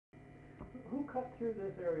cut through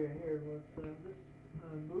this area here? Was this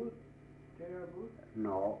Booth, J.R. Booth?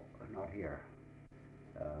 No, not here.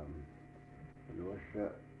 There was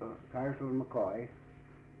Carswell McCoy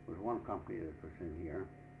was one company that was in here,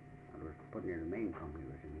 and was put near the main company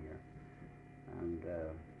was in here, and the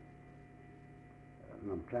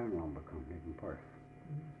Mclaren lumber company in Perth.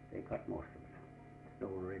 They cut most of it, the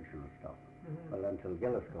original stuff. Well, until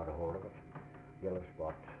Gillis got a hold of it. Gillis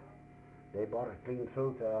they bought it clean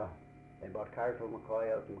through to, they bought Carswell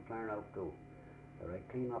McCoy out and Mclaren out too. Right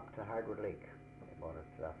clean up to Hardwood Lake. They bought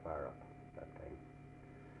it that far up that time.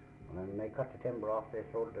 And when they cut the timber off, they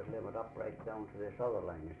throwed this limit up right down to this other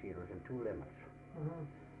line. You see, it was in two limits.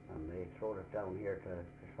 And they throwed it down here to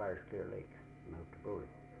as far as Clear Lake and out to Brewery,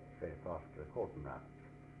 straight across to the Colton Rapids.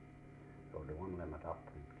 So the one limit up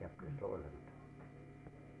and kept this lower limit.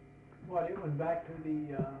 What, it went back to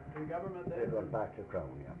the government then? It went back to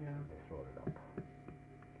Crown, yeah. They throwed it up.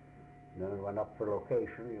 And then it went up for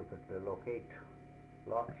location. You could locate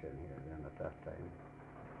lots in here then at that time.